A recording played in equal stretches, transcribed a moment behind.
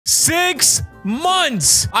6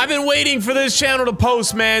 months. I've been waiting for this channel to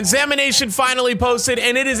post, man. Zamination finally posted,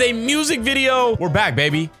 and it is a music video. We're back,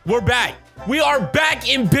 baby. We're back. We are back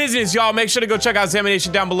in business, y'all. Make sure to go check out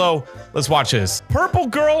Zamination down below. Let's watch this. Purple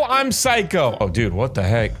Girl, I'm Psycho. Oh, dude, what the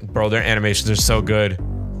heck? Bro, their animations are so good.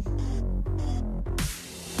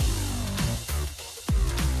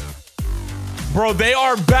 Bro, they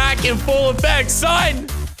are back in full effect, son.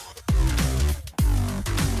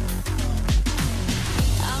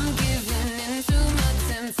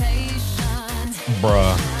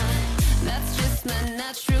 Bruh. That's just my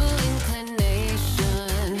natural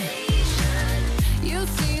inclination. You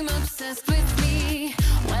seem obsessed with me.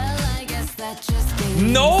 Well, I guess that just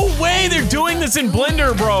no way they're doing this in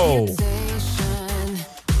Blender, bro.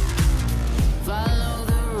 Follow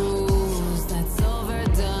the rules, that's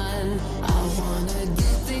overdone. I wanna do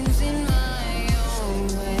things in my own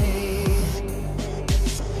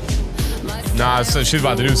way. Nah, so she's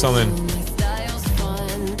about to do something.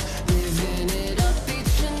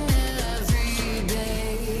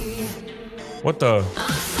 What the?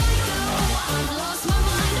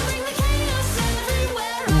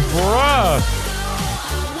 Bruh.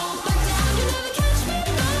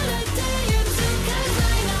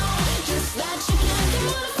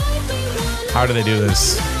 How do they do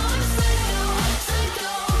this?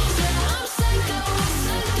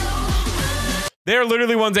 They're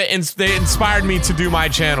literally ones that they inspired me to do my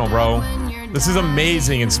channel, bro. This is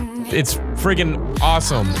amazing. It's freaking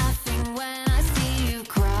awesome.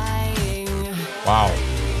 Wow.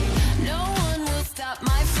 No one will stop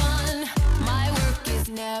my fun. My work is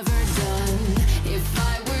never done. If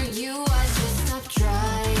I were you, I'd just stop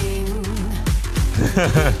trying.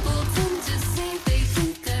 People tend to say they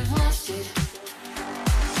think I've lost it.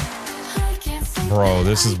 I can't say bro,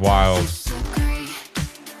 this is wild.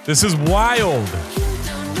 This is wild. You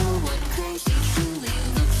don't know what crazy truly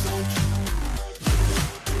looks like.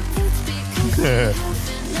 It's because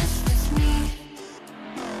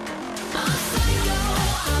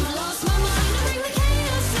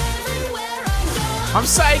I'm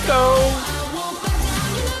psycho.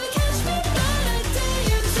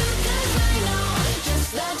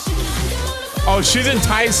 Oh, she's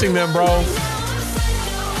enticing them, bro.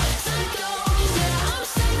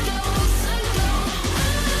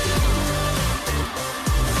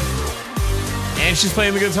 And she's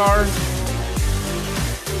playing the guitar.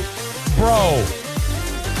 Bro.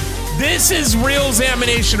 This is real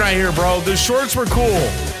Zamination right here, bro. The shorts were cool.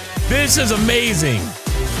 This is amazing.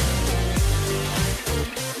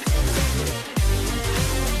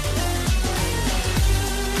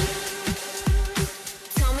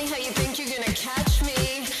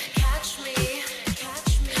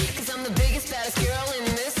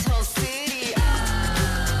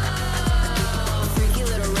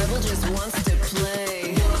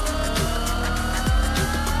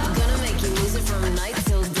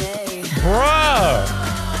 Bruh!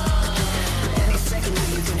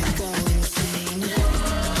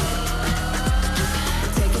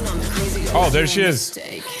 Oh, there she is.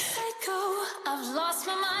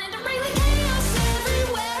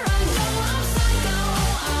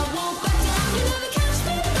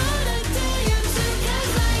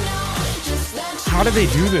 How did they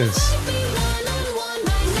do this?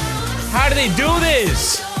 How do they do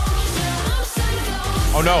this?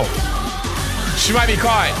 Oh no. She might be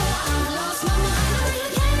caught.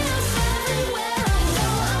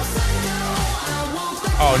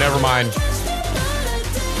 Oh, never mind.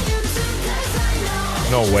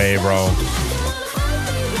 No way, bro.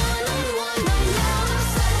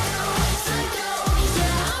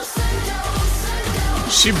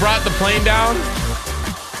 She brought the plane down?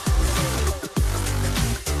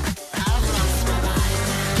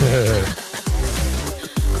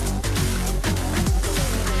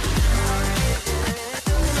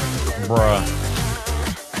 Bruh.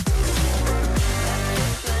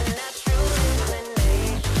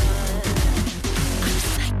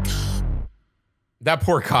 That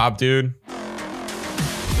poor cop, dude.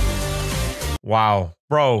 Wow,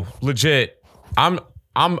 bro, legit. I'm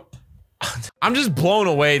just blown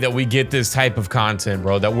away that we get this type of content,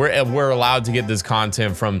 bro. That we're allowed to get this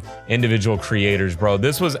content from individual creators, bro.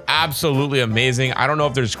 This was absolutely amazing. I don't know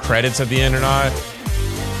if there's credits at the end or not.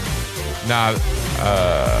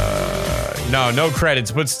 Nah, no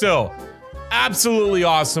credits, but still, absolutely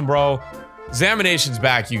awesome, bro. Zamination's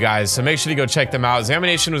back, you guys, so make sure to go check them out.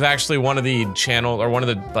 Zamination was actually one of the channels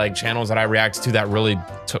that I reacted to that really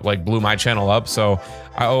blew my channel up. So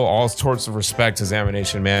I owe all sorts of respect to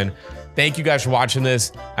Zamination, man. Thank you guys for watching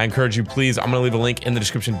this. I encourage you, please, I'm gonna leave a link in the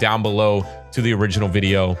description down below to the original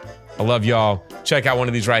video. I love y'all. Check out one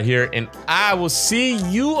of these right here, and I will see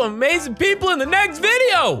you amazing people in the next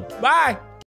video. Bye.